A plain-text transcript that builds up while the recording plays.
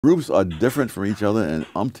Groups are different from each other in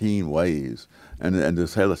umpteen ways, and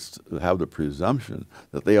to have the presumption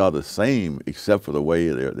that they are the same except for the way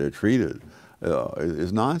they're treated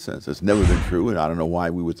is nonsense. It's never been true, and I don't know why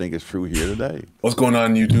we would think it's true here today. What's going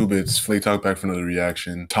on YouTube? It's Flay Talk back for another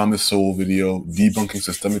reaction. Thomas Sowell video, debunking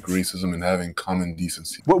systemic racism and having common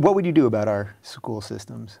decency. What would you do about our school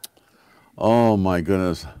systems? Oh my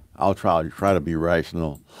goodness, I'll try to be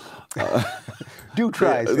rational. Do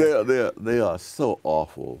try. They are so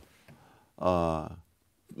awful.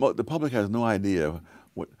 The public has no idea.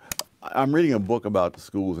 I'm reading a book about the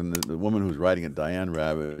schools, and the woman who's writing it, Diane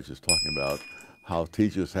Ravitch, is talking about how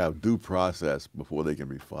teachers have due process before they can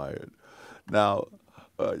be fired. Now,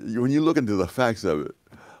 when you look into the facts of it,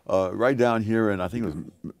 right down here in, I think it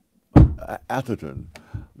was Atherton,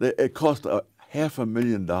 it cost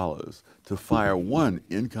 $500,000 to fire one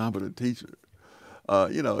incompetent teacher.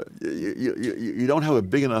 You know, you don't have a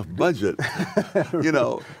big enough budget, you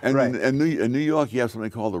know. And right. in New York, you have something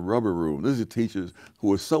called the rubber room. These are teachers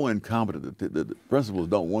who are so incompetent that the principals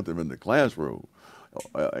don't want them in the classroom,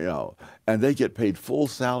 you know. And they get paid full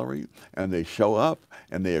salary, and they show up,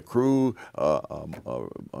 and they accrue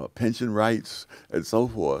pension rights and so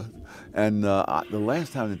forth. And the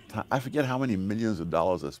last time, I forget how many millions of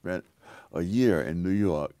dollars are spent a year in New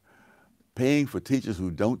York paying for teachers who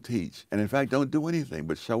don't teach, and in fact don't do anything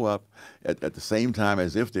but show up at the same time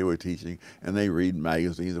as if they were teaching, and they read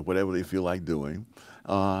magazines or whatever they feel like doing.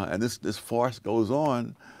 And this farce goes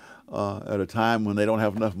on at a time when they don't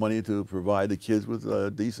have enough money to provide the kids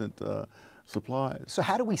with decent supplies. So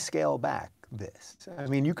how do we scale back this? I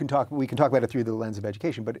mean, we can talk about it through the lens of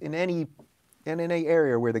education, but in any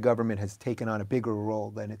area where the government has taken on a bigger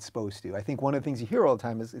role than it's supposed to. I think one of the things you hear all the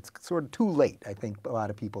time is it's sort of too late. I think a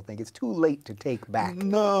lot of people think it's too late to take back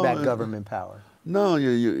that government power. No,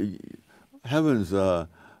 heavens,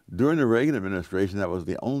 during the Reagan administration, that was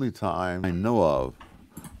the only time I know of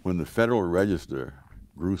when the Federal Register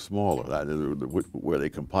grew smaller, that is, where they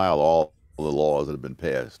compile all the laws that have been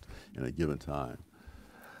passed in a given time.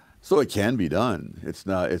 So it can be done. It's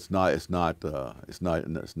not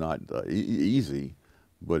easy,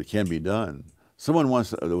 but it can be done. Someone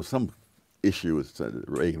once, there was some issue that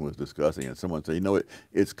Reagan was discussing, and someone said, you know,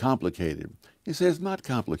 it's complicated. He said, it's not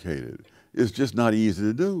complicated. It's just not easy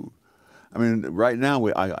to do. I mean, right now,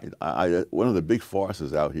 one of the big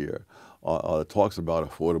farces out here talks about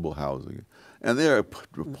affordable housing, and they're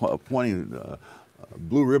appointing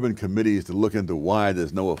blue ribbon committees to look into why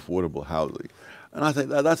there's no affordable housing. And I think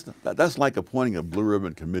that's like appointing a blue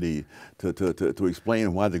ribbon committee to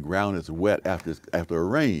explain why the ground is wet after a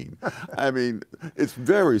rain. I mean, it's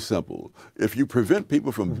very simple. If you prevent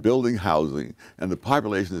people from building housing and the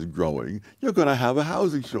population is growing, you're going to have a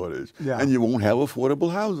housing shortage, and you won't have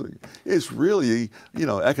affordable housing. It's really, you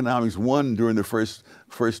know, economics 1 during the first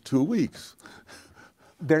 2 weeks.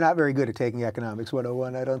 They're not very good at taking economics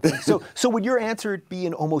 101, I don't think. So would your answer be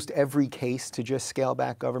in almost every case to just scale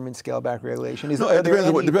back government, scale back regulation? No, it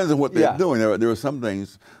depends on what they're doing. There are some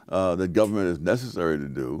things that government is necessary to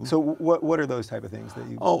do. So what are those type of things that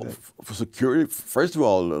you... Oh, for security, first of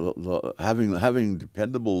all, having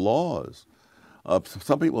dependable laws.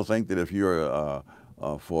 Some people think that if you're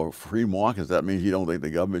for free markets, that means you don't think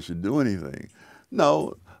the government should do anything.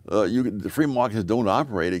 No. The free markets don't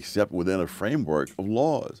operate except within a framework of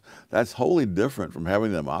laws. That's wholly different from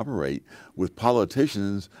having them operate with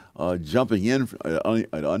politicians jumping in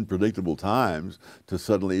at unpredictable times to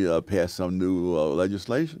suddenly pass some new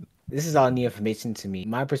legislation. This is all new information to me.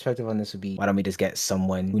 My perspective on this would be, why don't we just get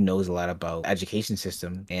someone who knows a lot about education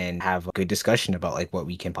system and have a good discussion about like what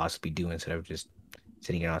we can possibly do instead of just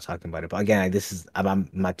sitting here and talking about it. But again, I'm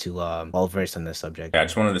not too well versed on this subject. Yeah, I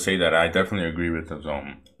just wanted to say that I definitely agree with his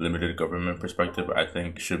limited government perspective. I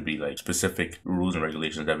think it should be like specific rules and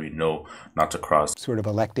regulations that we know not to cross. Sort of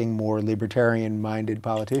electing more libertarian-minded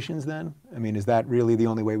politicians then? I mean, is that really the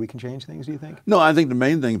only way we can change things, do you think? No, I think the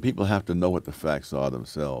main thing, people have to know what the facts are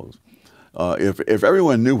themselves. If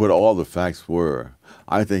everyone knew what all the facts were,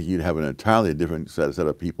 I think you'd have an entirely different set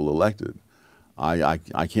of people elected.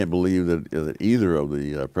 I can't believe that either of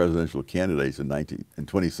the presidential candidates in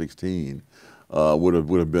 2016 would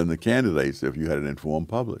have been the candidates if you had an informed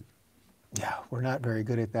public. Yeah, we're not very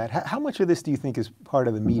good at that. How much of this do you think is part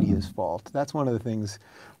of the media's fault? That's one of the things.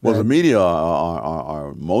 Well, the media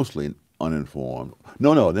are mostly uninformed.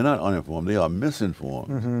 No, they're not uninformed. They are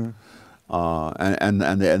misinformed, and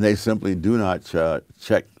they simply do not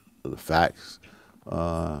check the facts.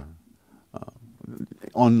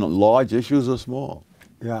 On large issues or small.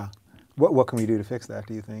 Yeah. What can we do to fix that,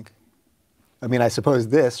 do you think? I mean, I suppose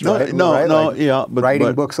this, right? No, like yeah. But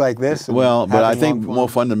writing books like this. Well, but I think more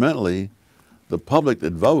fundamentally, the public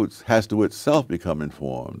that votes has to itself become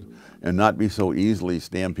informed and not be so easily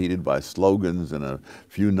stampeded by slogans and a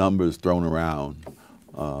few numbers thrown around,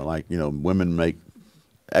 like, you know, women make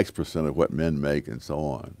X% of what men make and so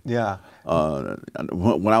on. Yeah.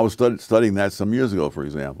 When I was studying that some years ago, for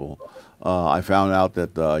example, I found out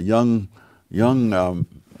that young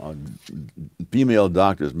female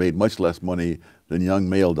doctors made much less money than young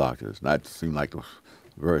male doctors. And that seemed like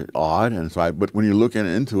very odd. And so, but when you look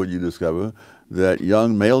into it, you discover that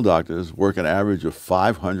young male doctors work an average of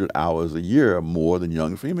 500 hours a year more than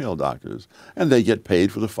young female doctors, and they get paid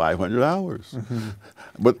for the 500 hours. Mm-hmm.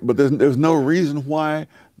 But there's no reason why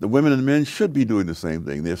the women and men should be doing the same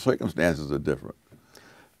thing. Their circumstances are different.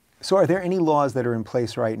 So are there any laws that are in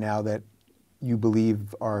place right now that you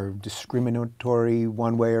believe are discriminatory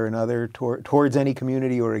one way or another towards any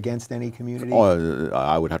community or against any community? Oh,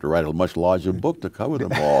 I would have to write a much larger book to cover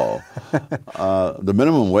them all. The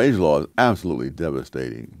minimum wage law is absolutely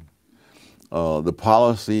devastating. The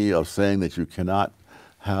policy of saying that you cannot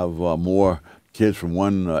have more kids from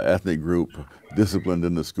one ethnic group disciplined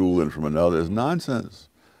in the school than from another is nonsense.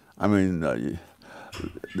 I mean,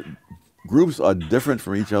 groups are different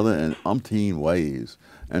from each other in umpteen ways.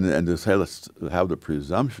 And to have the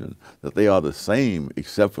presumption that they are the same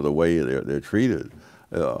except for the way they're treated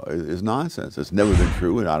is nonsense. It's never been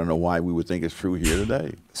true, and I don't know why we would think it's true here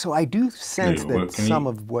today. So I do sense that some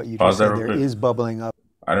of what you just said there is bubbling up.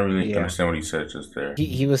 I don't really understand what he said just there.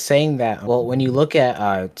 He was saying that, well, when you look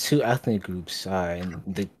at two ethnic groups and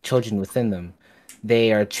the children within them,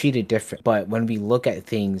 they are treated different. But when we look at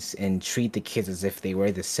things and treat the kids as if they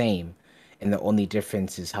were the same, and the only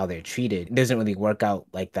difference is how they're treated, it doesn't really work out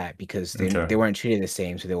like that because they weren't treated the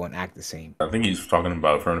same, so they won't act the same. I think he's talking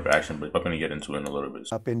about affirmative action, but I'm going to get into it in a little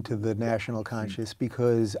bit. Up into the national conscious,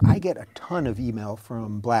 because I get a ton of email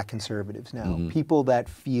from Black conservatives now, people that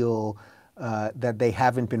feel that they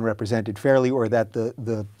haven't been represented fairly, or that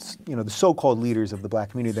the so-called leaders of the Black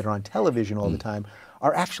community that are on television all the time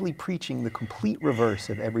are actually preaching the complete reverse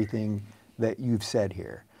of everything that you've said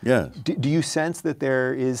here. Yes. Do you sense that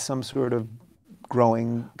there is some sort of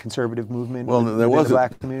growing conservative movement within the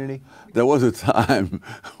Black community? There was a time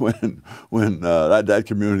when that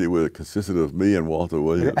community consisted of me and Walter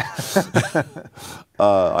Williams.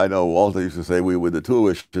 I know Walter used to say the two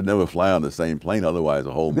of us should never fly on the same plane, otherwise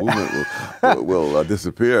the whole movement will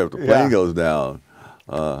disappear if the plane goes down.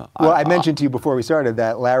 Well, I mentioned to you before we started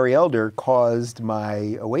that Larry Elder caused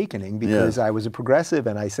my awakening because I was a progressive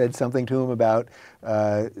and I said something to him about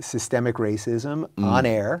systemic racism on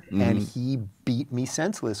air, and he beat me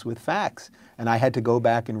senseless with facts. And I had to go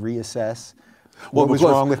back and reassess what was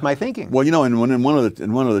wrong with my thinking. Well, you know, in one of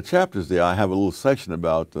the chapters there, I have a little section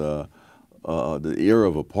about the era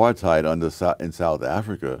of apartheid in South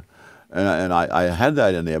Africa. And I had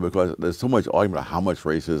that in there because there's so much argument about how much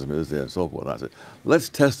racism is there and so forth. And I said, let's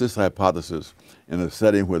test this hypothesis in a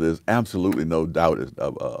setting where there's absolutely no doubt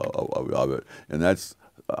of it. And that's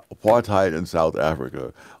apartheid in South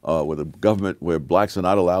Africa, with a government where blacks are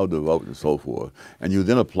not allowed to vote and so forth. And you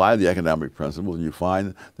then apply the economic principles, and you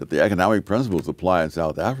find that the economic principles apply in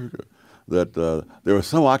South Africa, that there are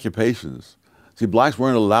some occupations. See, blacks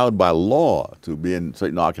weren't allowed by law to be in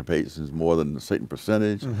certain occupations more than a certain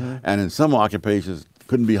percentage, and in some occupations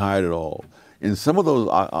couldn't be hired at all. In some of those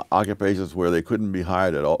occupations where they couldn't be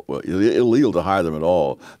hired at all, well, illegal to hire them at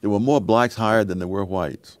all, there were more blacks hired than there were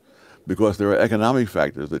whites, because there are economic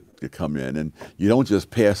factors that come in, and you don't just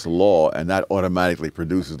pass a law and that automatically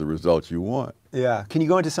produces the results you want. Yeah. Can you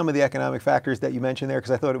go into some of the economic factors that you mentioned there?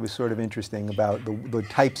 Because I thought it was sort of interesting about the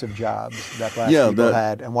types of jobs that black people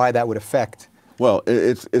had and why that would affect. Well,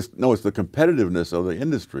 it's the competitiveness of the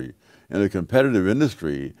industry. In a competitive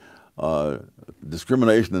industry,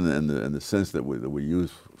 discrimination in the sense that we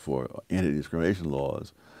use for anti-discrimination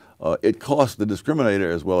laws, it costs the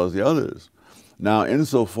discriminator as well as the others. Now,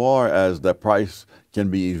 insofar as that price can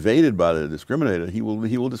be evaded by the discriminator, he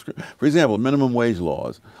will discriminate. For example, minimum wage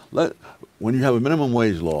laws. When you have a minimum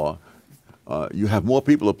wage law, you have more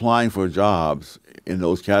people applying for jobs in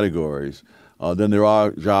those categories than there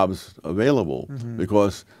are jobs available,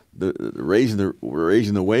 because raising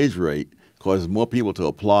the wage rate causes more people to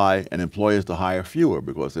apply and employers to hire fewer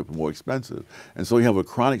because they're more expensive. And so you have a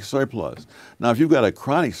chronic surplus. Now, if you've got a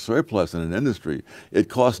chronic surplus in an industry, it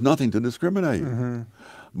costs nothing to discriminate.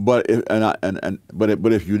 But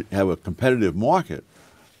if you have a competitive market,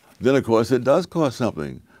 then of course it does cost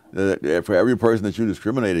something. For every person that you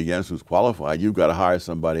discriminate against who's qualified, you've got to hire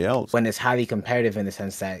somebody else. When it's highly competitive in the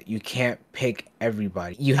sense that you can't pick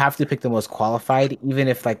everybody. You have to pick the most qualified, even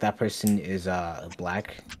if like that person is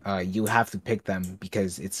black. You have to pick them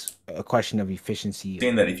because it's a question of efficiency.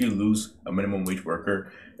 Saying that if you lose a minimum wage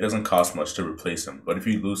worker, it doesn't cost much to replace them. But if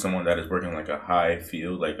you lose someone that is working like a high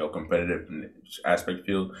field, like a competitive aspect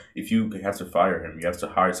field, if you have to fire him, you have to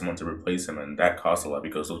hire someone to replace him, and that costs a lot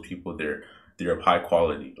because those people, they're of high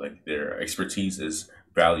quality. Like their expertise is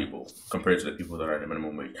valuable compared to the people that are at the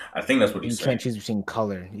minimum wage. I think that's what he's saying. You can't choose between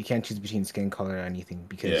color. You can't choose between skin color or anything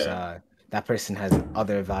because that person has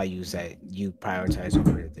other values that you prioritize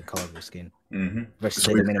over the color of their skin versus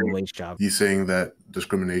like a minimum wage job. He's saying that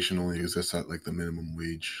discrimination only exists at like the minimum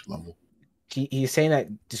wage level. He's saying that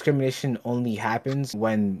discrimination only happens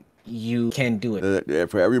when you can't do it.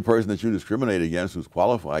 For every person that you discriminate against who's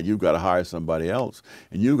qualified, you've got to hire somebody else,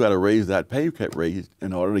 and you've got to raise that pay rate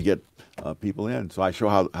in order to get people in. So I show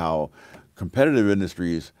how competitive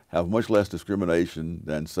industries have much less discrimination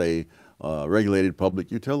than, say, regulated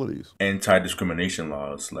public utilities. Anti-discrimination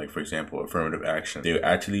laws, like for example, affirmative action, they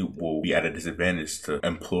actually will be at a disadvantage to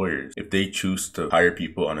employers. If they choose to hire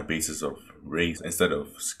people on a basis of race instead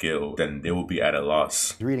of skill, then they will be at a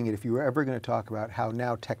loss. Reading it, if you were ever going to talk about how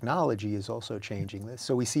now technology is also changing this.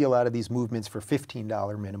 So we see a lot of these movements for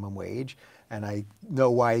 $15 minimum wage, and I know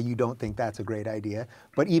why you don't think that's a great idea.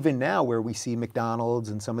 But even now where we see McDonald's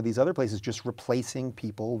and some of these other places just replacing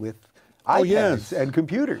people with iPads and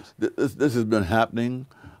computers. This has been happening.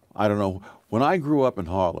 I don't know. When I grew up in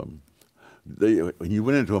Harlem, when you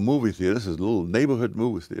went into a movie theater, this is a little neighborhood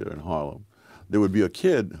movie theater in Harlem, there would be a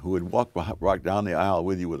kid who would walk down the aisle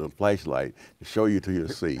with you with a flashlight to show you to your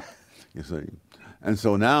seat, you see. And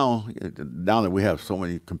so now that we have so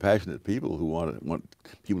many compassionate people who want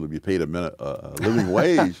people to be paid a living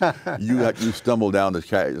wage, you stumble down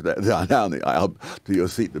the aisle to your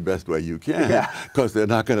seat the best way you can, because they're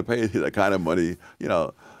not going to pay you that kind of money, you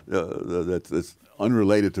know, that's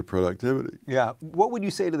unrelated to productivity. Yeah. What would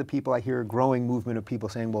you say to the people? I hear a growing movement of people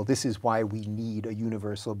saying, well, this is why we need a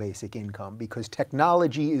universal basic income, because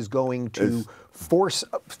technology is going to force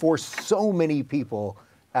so many people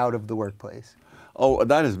out of the workplace. Oh,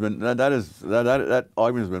 that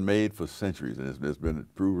argument has been made for centuries, and it's been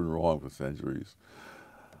proven wrong for centuries.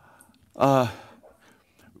 I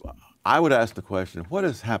would ask the question, what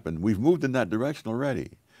has happened? We've moved in that direction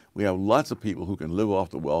already. We have lots of people who can live off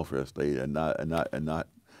the welfare state and not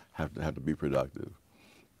have to be productive.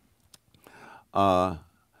 And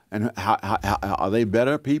are they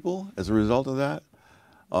better people as a result of that?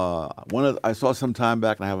 I saw some time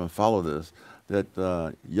back, and I haven't followed this, that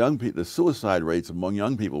the suicide rates among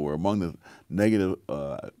young people were among the negative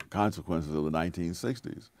consequences of the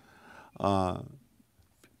 1960s.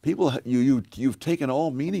 You've taken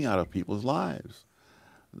all meaning out of people's lives.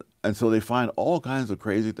 And so they find all kinds of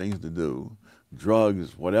crazy things to do,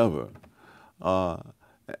 drugs, whatever. And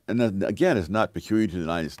then, again, it's not peculiar to the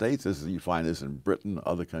United States. You find this in Britain,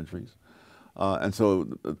 other countries. And so,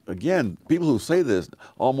 again, people who say this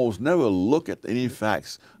almost never look at any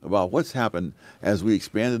facts about what's happened as we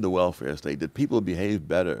expanded the welfare state. Did people behave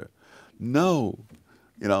better? No.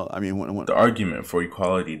 You know, I mean, when the argument for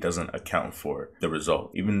equality doesn't account for the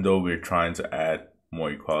result. Even though we're trying to add more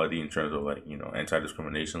equality in terms of, like, you know,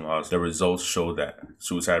 anti-discrimination laws, the results show that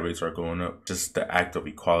suicide rates are going up. Just the act of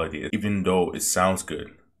equality, even though it sounds good,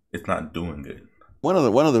 it's not doing good. One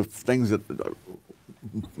of the things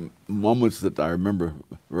moments that I remember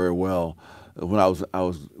very well, when I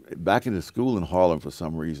was back into school in Harlem for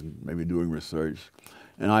some reason, maybe doing research,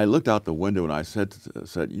 and I looked out the window and I said,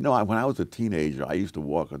 you know, when I was a teenager, I used to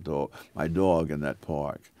walk my dog in that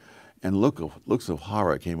park, and looks of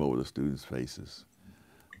horror came over the students' faces,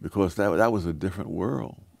 because that was a different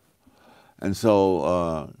world. And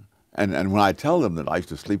so, and when I tell them that I used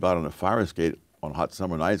to sleep out on a fire escape on hot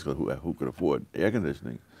summer nights, because who could afford air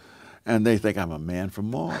conditioning, and they think I'm a man from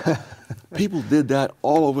Mars. People did that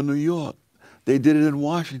all over New York. They did it in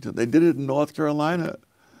Washington. They did it in North Carolina.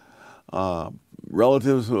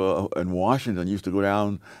 Relatives in Washington used to go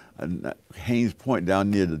down Haynes Point, down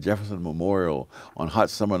near the Jefferson Memorial, on hot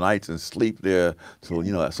summer nights and sleep there till,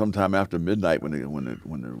 you know, sometime after midnight when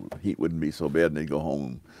the heat wouldn't be so bad, and they'd go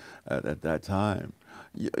home at that time.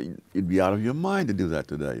 You'd be out of your mind to do that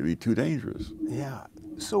today. It'd be too dangerous. Yeah.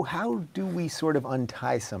 So how do we sort of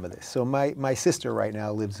untie some of this? So my sister right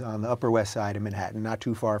now lives on the Upper West Side of Manhattan, not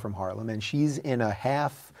too far from Harlem, and she's in a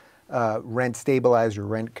half rent stabilized or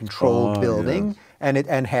rent controlled building, yes,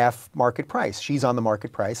 and half market price. She's on the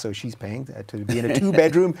market price, so she's paying to be in a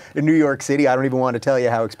 2-bedroom in New York City. I don't even want to tell you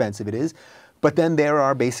how expensive it is. But then there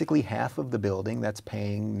are basically half of the building that's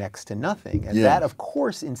paying next to nothing. And Yes. that, of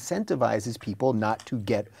course, incentivizes people not to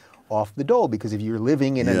get off the dole, because if you're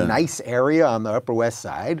living in a Yeah. nice area on the Upper West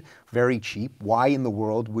Side, very cheap, why in the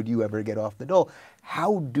world would you ever get off the dole?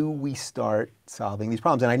 How do we start solving these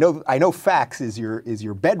problems? And I know facts is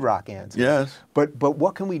your bedrock answer. Yes. But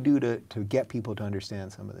what can we do to get people to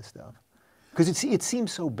understand some of this stuff? Because it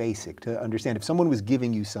seems so basic to understand. If someone was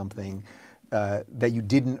giving you something that you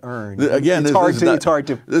didn't earn, Again, it's hard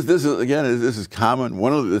to. This is common.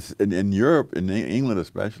 One of this in Europe, in England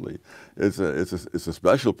especially, it's a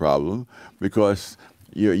special problem because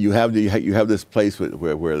you have this place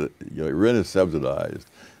where your rent is subsidized,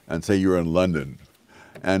 and say you're in London,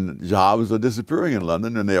 and jobs are disappearing in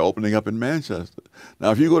London, and they're opening up in Manchester.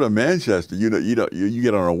 Now, if you go to Manchester, you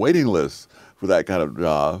get on a waiting list for that kind of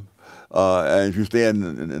job. And if you stay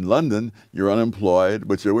in London, you're unemployed,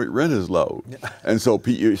 but your rent is low. And so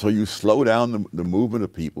you slow down the movement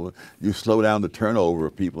of people, you slow down the turnover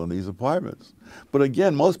of people in these apartments. But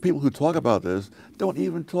again, most people who talk about this don't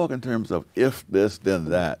even talk in terms of if this, then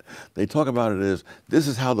that. They talk about it as, this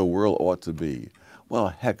is how the world ought to be. Well,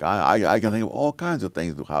 heck, I can think of all kinds of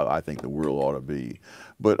things of how I think the world ought to be.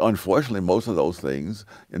 But unfortunately, most of those things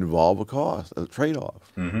involve a cost, a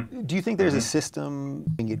trade-off. Mm-hmm. Do you think there's a system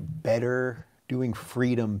doing it better, doing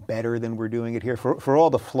freedom better than we're doing it here? For all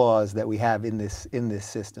the flaws that we have in this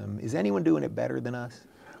system, is anyone doing it better than us?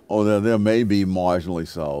 Oh, there may be marginally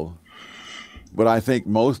so. But I think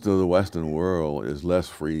most of the Western world is less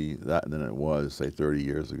free than it was, say, 30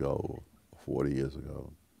 years ago, 40 years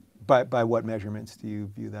ago. By what measurements do you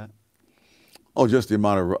view that? Oh, just the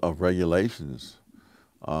amount of regulations,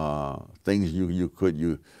 things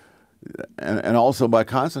and also by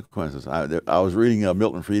consequences. I was reading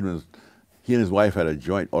Milton Friedman's. He and his wife had a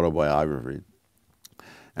joint autobiography,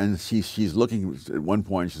 and she's looking at one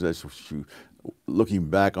point. She says she looking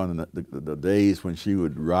back on the days when she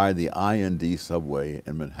would ride the IND subway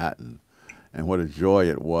in Manhattan, and what a joy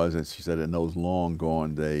it was. And she said, in those long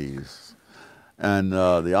gone days. And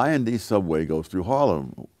the IND subway goes through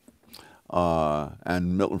Harlem.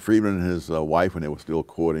 And Milton Friedman and his wife, when they were still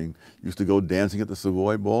courting, used to go dancing at the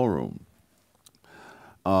Savoy Ballroom.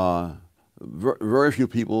 Very few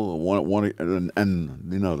people want to,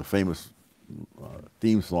 and you know, the famous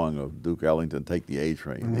theme song of Duke Ellington, Take the A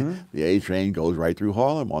Train. Mm-hmm. The A Train goes right through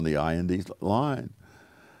Harlem on the IND line.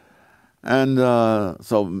 And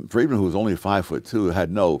so Friedman, who was only 5'2",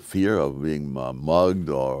 had no fear of being mugged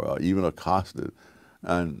or even accosted,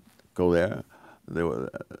 and go there.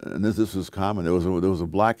 And this was common. There was a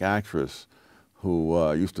black actress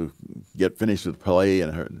who used to get finished with play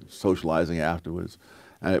and her socializing afterwards.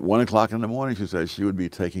 And at 1 o'clock in the morning, she said she would be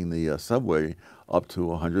taking the subway up to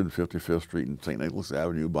 155th Street and St. Nicholas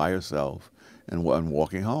Avenue by herself and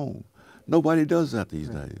walking home. Nobody does that these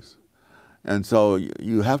days. And so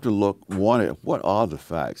you have to look, one, at what are the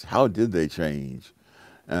facts? How did they change?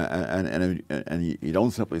 And you don't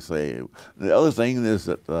simply say. The other thing is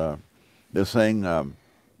that they're saying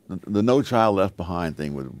the No Child Left Behind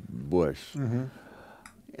thing with Bush. Mm-hmm.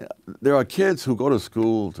 There are kids who go to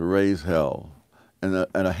school to raise hell, and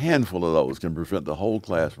a handful of those can prevent the whole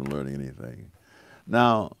class from learning anything.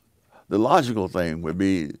 Now, the logical thing would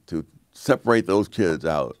be to separate those kids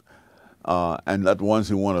out. And let the ones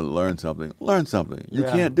who want to learn something. You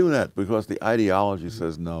can't do that because the ideology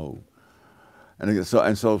says no. And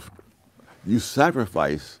so you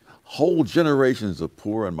sacrifice whole generations of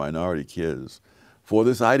poor and minority kids for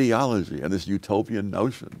this ideology and this utopian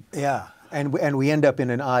notion. Yeah, and we end up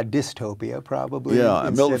in an odd dystopia probably. Yeah,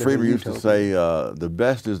 and Milton Friedman used to say, the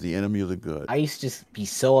best is the enemy of the good. I used to just be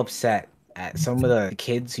so upset at some of the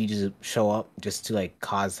kids who just show up just to like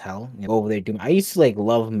cause hell, go over there doing. I used to like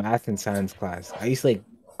love math and science class. I used to like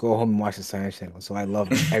go home and watch the Science Channel, so I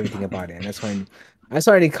loved everything about it. And that's when I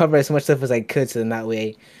started to cover as much stuff as I could, so then that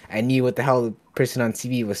way I knew what the hell the person on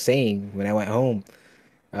TV was saying when I went home.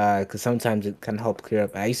 Because sometimes it kind of helped clear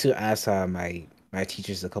up. I used to ask my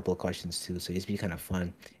teachers a couple of questions too, so it used to be kind of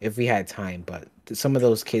fun if we had time. But some of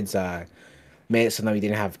those kids made it so that we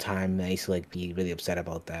didn't have time, and I used to like be really upset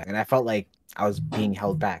about that, and I felt like I was being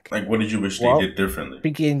held back. Like, what did you wish they did differently?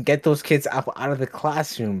 Freaking get those kids out of the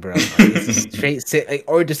classroom, bro. Like, straight sit, like,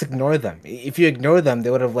 or just ignore them. If you ignore them, they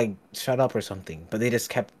would have like shut up or something. But they just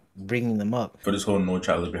kept bringing them up. For this whole No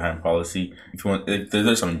Child Left Behind policy, if you want, if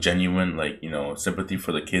there's some genuine sympathy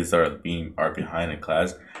for the kids that are behind in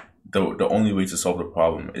class, the only way to solve the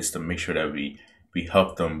problem is to make sure that we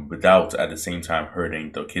help them without at the same time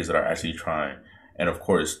hurting the kids that are actually trying. And of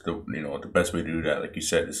course, the best way to do that, like you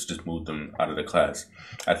said, is just move them out of the class.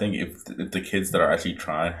 I think if the kids that are actually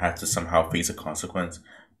trying have to somehow face a consequence,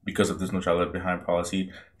 because of this No Child Left Behind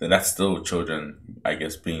policy, then that's still children, I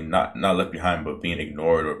guess, being not left behind, but being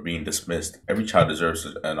ignored or being dismissed. Every child deserves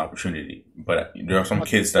an opportunity, but there are some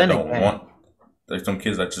kids that don't want. There's some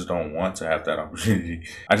kids that just don't want to have that opportunity.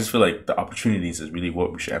 I just feel like the opportunities is really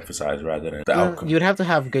what we should emphasize rather than the outcome. You would have to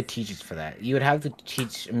have good teachers for that. You would have to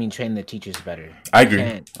train the teachers better. I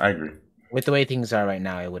agree. With the way things are right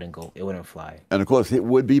now, it wouldn't fly. And of course, it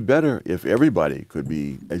would be better if everybody could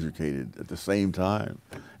be educated at the same time.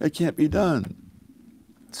 It can't be done.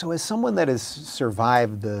 So as someone that has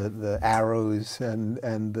survived the arrows and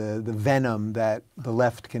the venom that the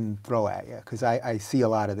left can throw at you, because I see a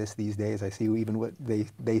lot of this these days, I see even what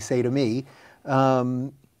they say to me,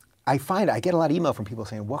 I get a lot of email from people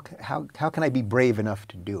saying, how can I be brave enough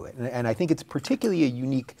to do it? And I think it's particularly a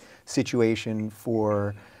unique situation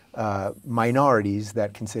for minorities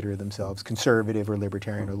that consider themselves conservative or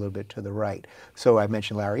libertarian or a little bit to the right. So I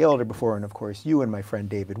mentioned Larry Elder before, and of course you and my friend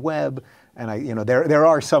David Webb, and there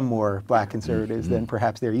are some more black conservatives than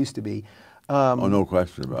perhaps there used to be. Oh, no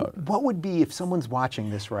question about it. What would be, if someone's watching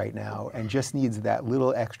this right now and just needs that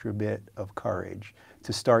little extra bit of courage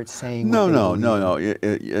to start saying No.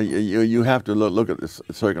 You have to look at the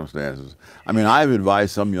circumstances. I mean, I've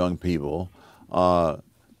advised some young people,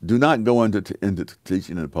 do not go into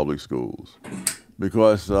teaching in the public schools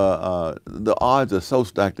because the odds are so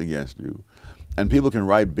stacked against you. And people can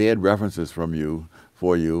write bad references for you,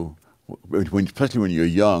 especially when you're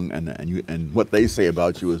young, and what they say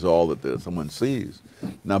about you is all that someone sees.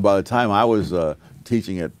 Now, by the time I was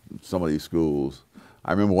teaching at some of these schools,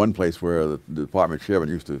 I remember one place where the department chairman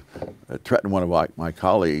used to threaten one of my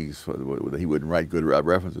colleagues that he wouldn't write good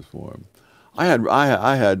references for him. I'd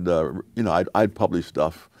published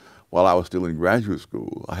stuff while I was still in graduate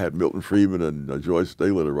school. I had Milton Friedman and George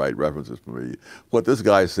Stigler to write references for me. What this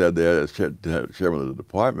guy said there as chairman of the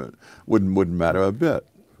department wouldn't matter a bit.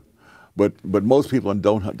 But most people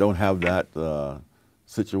don't have that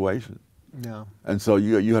situation. No. And so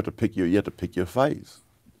you have to pick your fights.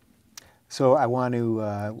 So I want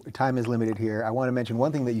to, time is limited here. I want to mention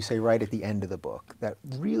one thing that you say right at the end of the book, that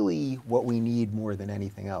really what we need more than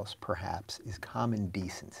anything else, perhaps, is common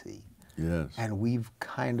decency. Yes. And we've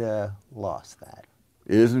kind of lost that.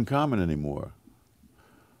 It isn't common anymore.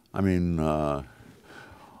 I mean,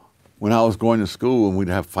 when I was going to school and we'd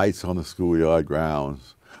have fights on the schoolyard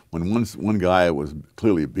grounds, when one guy was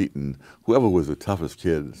clearly beaten, whoever was the toughest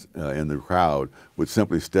kid in the crowd would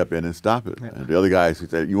simply step in and stop it. Yeah. And the other guys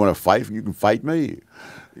would say, "You want to fight? You can fight me."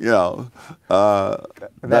 You know.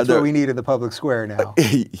 That's what we need in the public square now.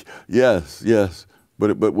 Yes.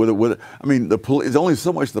 But I mean, it's only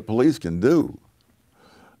so much the police can do.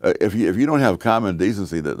 If you don't have common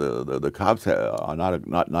decency, the cops are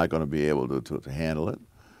not going to be able to handle it.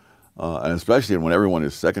 And especially when everyone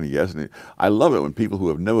is second guessing it. I love it when people who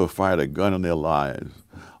have never fired a gun in their lives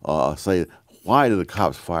say, "Why do the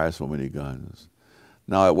cops fire so many guns?"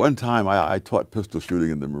 Now, at one time, I taught pistol shooting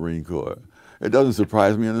in the Marine Corps. It doesn't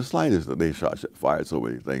surprise me in the slightest that they fired so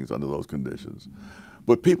many things under those conditions.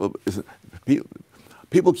 But people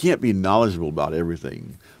can't be knowledgeable about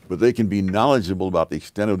everything, but they can be knowledgeable about the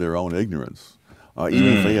extent of their own ignorance,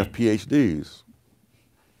 even if they have PhDs.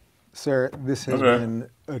 Sir, this has been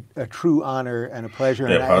a true honor and a pleasure,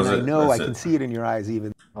 and I know I can see it in your eyes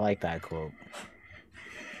even. I like that quote.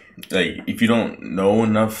 Like, if you don't know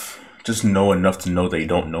enough, just know enough to know that you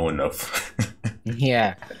don't know enough.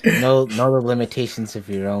 Yeah, know the limitations of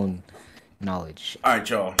your own knowledge. All right,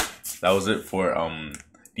 y'all. That was it for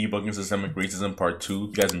Debunking Systemic Racism Part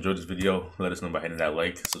 2. If you guys enjoyed this video, let us know by hitting that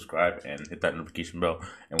like, subscribe, and hit that notification bell,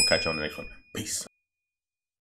 and we'll catch you on the next one. Peace.